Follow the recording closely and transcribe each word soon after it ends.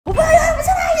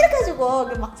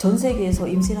해가지고 막 전 세계에서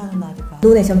임신하는 날이가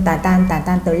눈에 좀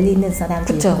단단 떨리는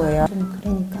사람도 있고요. 좀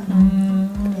그러니까.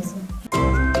 그래서.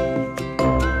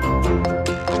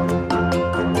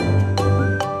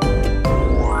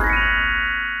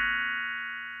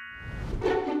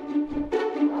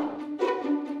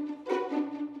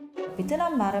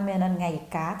 베트남 말하면은 ngày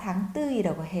cá tháng tư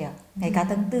이라고 해요. ngày cá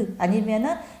tháng tư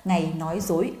아니면은 ngày nói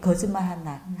dối 거짓말한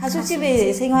날.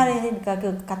 하숙집에 생활하니까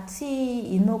그 같이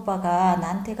있는 오빠가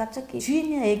나한테 갑자기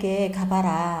주인에게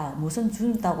가봐라 무슨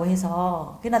준다고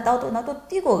해서 그냥 나도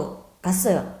뛰고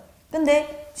갔어요.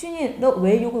 근데 주인이 너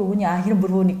왜 여기 오냐 이런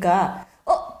물어보니까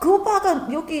그 오빠가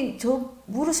여기 저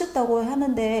물으셨다고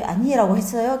하는데 아니라고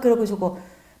했어요. 그러고서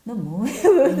너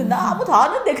뭐해? 나 아무도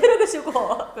아는데 그래가지고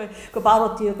그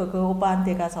바로 뒤에 그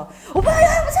오빠한테 가서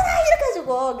오빠야 무슨 이렇게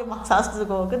해가지고 막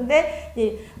사쓰고 근데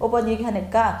오빠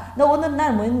얘기하니까 너 오늘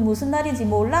날 무슨 날인지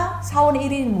몰라? 4월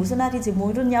 1일 무슨 날인지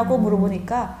모르냐고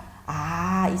물어보니까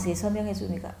이제 설명해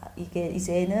주니까 이게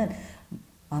이제는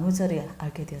만우절에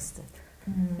알게 되었어요.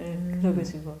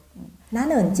 그래가지고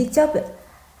나는 직접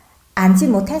알지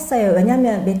못했어요.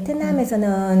 왜냐면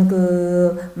베트남에서는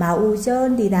그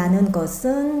마우절이라는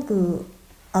것은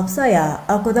없어요.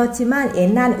 그렇지만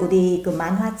옛날 우리 그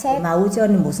만화책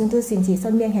마우절은 무슨 뜻인지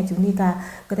설명해 주니까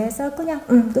그래서 그냥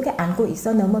그게 알고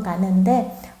있어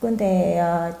넘어가는데 근데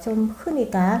좀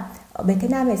흔히가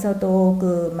베트남에서도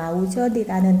그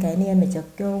마우절이라는 개념을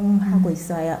적용하고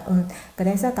있어요.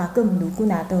 그래서 가끔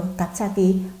누구나도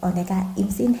갑자기 내가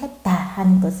임신했다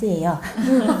하는 것이에요.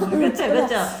 그렇죠.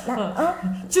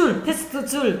 패스트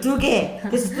줄 2개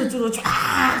패스트 줄로 쫙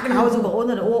나와주고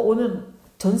오늘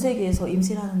전 세계에서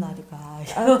임신하는 날이가.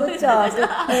 그렇죠.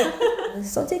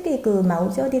 솔직히 그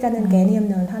마우절이라는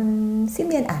개념은 한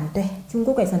 10년 안 돼.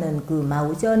 중국에서는 그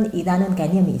마우절이라는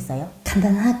개념이 있어요.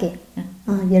 간단하게.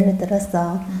 예를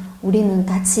들어서 우리는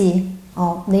같이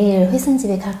내일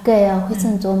회선집에 갈 거예요.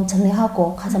 회선 좀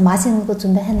정리하고 가서 맛있는 거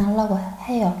준비해 달라고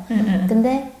해요.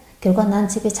 근데 결과 난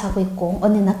집에 자고 있고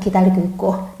언니 나 기다리고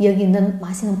있고 여기는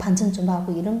맛있는 반찬 좀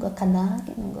하고 이런 거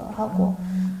간단하게 있는 거 하고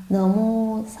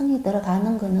너무 성이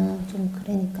들어가는 거는 좀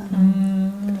그러니까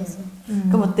그래서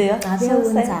그럼 어때요?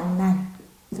 가벼운 장난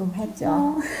좀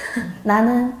했죠.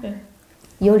 나는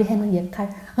요리하는 역할.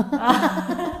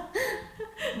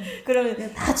 그러면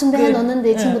다 준비해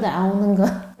놓는데 친구들 안 오는 거.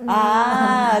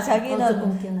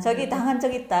 자기는 저기 당한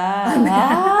적 있다.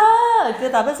 그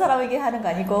다른 사람에게 하는 거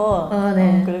아니고.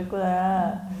 네.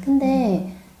 그랬구나.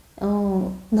 근데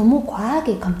너무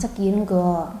과하게 갑자기 이런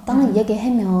거 다른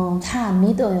얘기하면 잘 안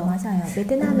믿어요. 맞아요.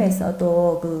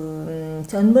 베트남에서도 그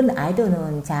젊은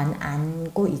아이들은 잘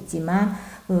알고 있지만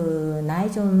그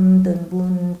나이 좀 든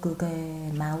분 그게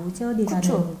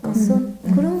마우절이라는 것은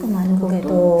그런 거 말고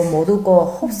그게도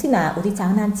모르고 혹시나 우리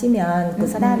장난치면 그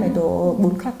사람에도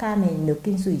문화감을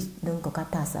느낄 수 있는 것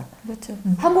같아서. 그렇죠.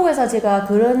 한국에서 제가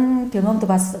그런 경험도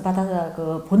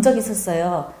받아서 본 적이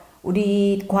있었어요.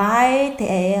 우리 과외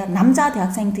남자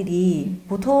대학생들이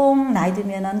보통 나이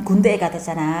들면은 군대에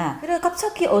가잖아. 그래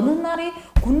갑자기 어느 날이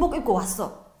군복 입고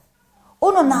왔어.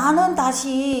 오늘 나는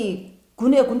다시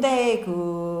군대에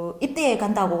입대해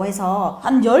간다고 해서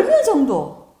한 10명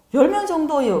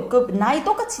정도요. 그 나이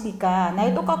똑같으니까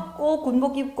나이 똑같고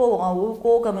군복 입고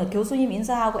오고 그러면 교수님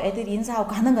인사하고 애들이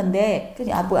인사하고 하는 건데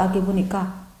그냥 알게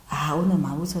보니까 오늘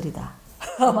마우절이다.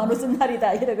 만우절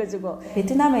날이다 이래가지고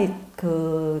베트남에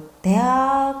그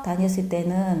대학 다녔을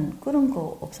때는 그런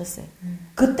거 없었어요.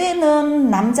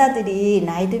 그때는 남자들이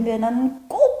나이 들면은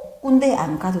꼭 군대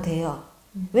안 가도 돼요.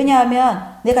 왜냐하면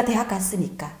내가 대학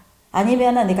갔으니까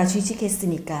아니면은 내가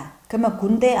취직했으니까 그러면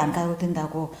군대 안 가도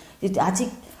된다고.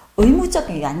 아직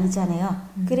의무적이 아니잖아요.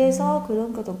 그래서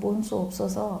그런 것도 본 수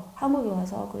없어서 한국에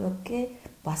와서 그렇게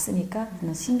왔으니까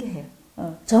너무 신기해요.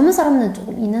 젊은 사람은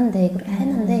조금 있는데 그렇게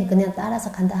했는데 그냥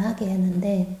따라서 간단하게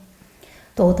했는데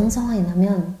또 어떤 상황이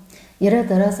나면 예를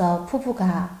들어서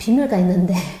부부가 비밀가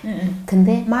있는데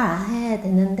근데 말 안 해야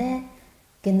되는데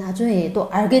그게 나중에 또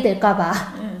알게 될까봐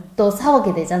또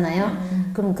싸우게 되잖아요.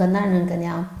 그럼 그날은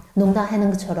그냥 농담하는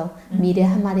것처럼 미래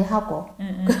한마디 하고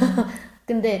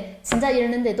근데 진짜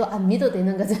이러는데도 안 믿어도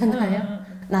되는 거잖아요.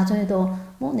 나중에도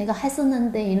뭐 내가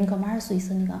했었는데 이런 거 말할 수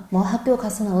있으니까 뭐 학교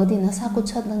가서는 어디나 사고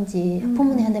쳤는지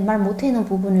부모님한테 말 못하는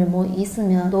부분을 뭐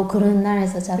있으면 또 그런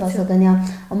날에서 잡아서 그쵸. 그냥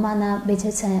엄마 나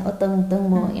며칠 전에 어떤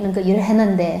뭐 이런 거 일을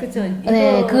했는데 그쵸,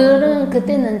 네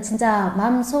그때는 진짜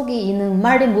마음속에 있는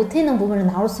말이 못하는 부분을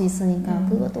나올 수 있으니까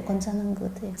그것도 괜찮은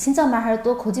것 같아요. 진짜 말할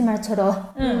또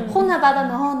거짓말처럼 혼나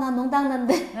받으면 나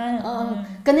농담는데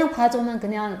그냥 봐주면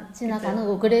그냥 지나가는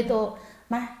거 그래도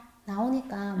말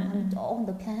나오니까 마음 조금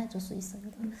더 편해질 수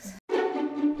있으니까.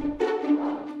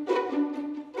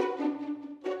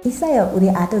 있어요. 우리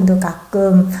아들도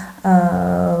가끔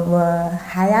뭐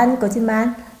하얀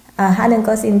거짓말 하는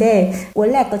것인데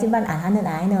원래 거짓말 안 하는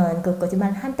아이는 그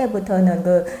거짓말 한 때부터는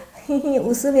그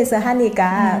웃으면서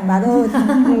하니까 바로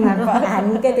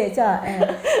알게 되죠.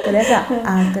 그래서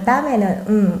그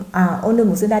다음에는 오늘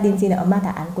무슨 날인지는 엄마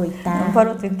다 알고 있다.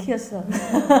 바로 들키었어.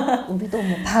 우리도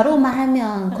뭐 바로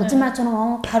말하면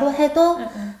거짓말처럼 바로 해도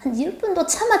한 1분도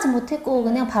참아지 못했고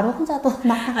그냥 바로 혼자도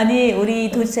막. 아니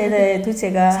우리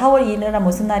둘째가 4월 2일날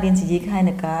무슨 날인지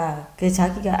얘기하니까 그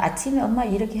자기가 아침에 엄마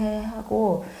이렇게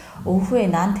하고 오후에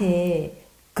나한테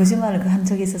거짓말을 한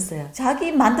적이 있었어요.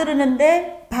 자기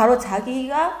만들었는데 바로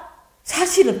자기가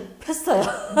사실을 폈어요.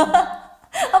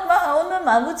 엄마 오늘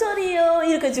만우절이요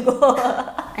이래가지고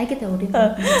알겠다 우리는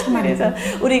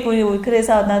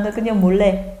그래서 나도 그냥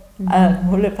몰래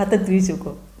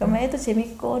받아들여주고 그러면 애도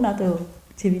재밌고 나도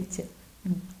재밌지.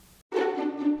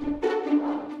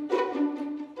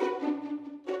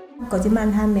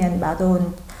 거짓말 하면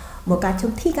나도 뭔가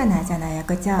좀 티가 나잖아요.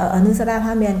 그죠? 어느 사람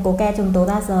하면 고개 좀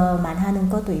돌아서 말하는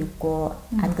것도 있고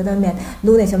안 그러면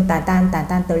눈에 좀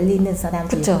단단 떨리는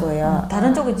사람도 그쵸? 있고요.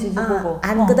 다른 쪽은 지지보고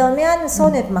안 그러면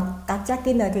손에 막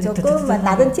갑자기는 조금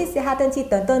다른 짓 하든지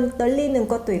떨리는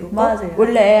것도 있고. 맞아요.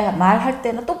 원래 말할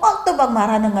때는 또박또박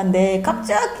말하는 건데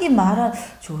갑자기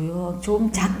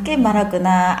좀 작게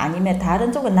말하거나 아니면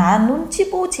다른 쪽은 나 눈치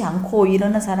보지 않고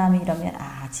이러는 사람이라면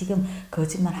지금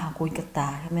거짓말 하고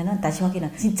있겠다 하면은 다시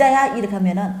확인은 진짜야 이렇게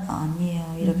하면은 아니에요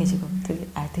이렇게 지금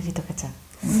아이들이 똑같죠.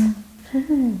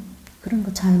 그런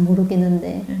거 잘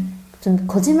모르겠는데 좀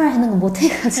거짓말 하는 거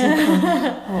못해가지고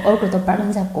얼굴도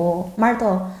빨간잡고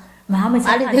말도 마음을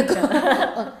잘 빨리 듣고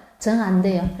정 안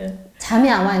돼요.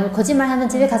 잠이 안 와요. 거짓말 하면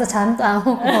집에 가서 잠도 안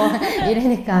오고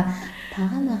이러니까 다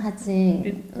하면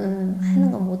하지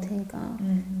하는 거 못하니까.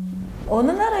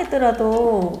 어느 나라에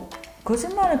있더라도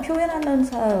거짓말을 표현하는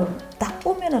사람 딱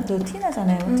보면은 더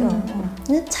티나잖아요, 그죠?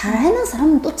 근데 잘하는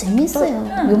사람은 또 재밌어요.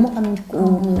 유머감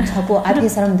있고 자꾸 앞에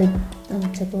사람들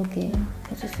즐겁게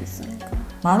해줄 수 있으니까.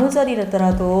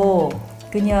 만우절이라더라도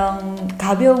그냥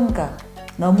가벼운 거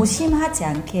너무 심하지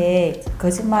않게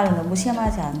거짓말을 너무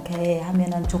심하지 않게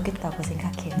하면은 좋겠다고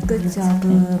생각해요. 그렇죠.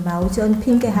 그 마우전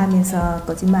핑계하면서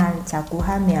거짓말 자꾸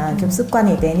하면 좀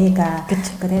습관이 되니까.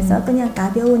 그쵸. 그래서 그냥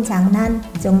가벼운 장난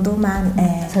정도만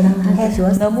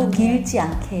해주었어요. 너무 길지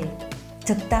않게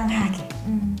적당하게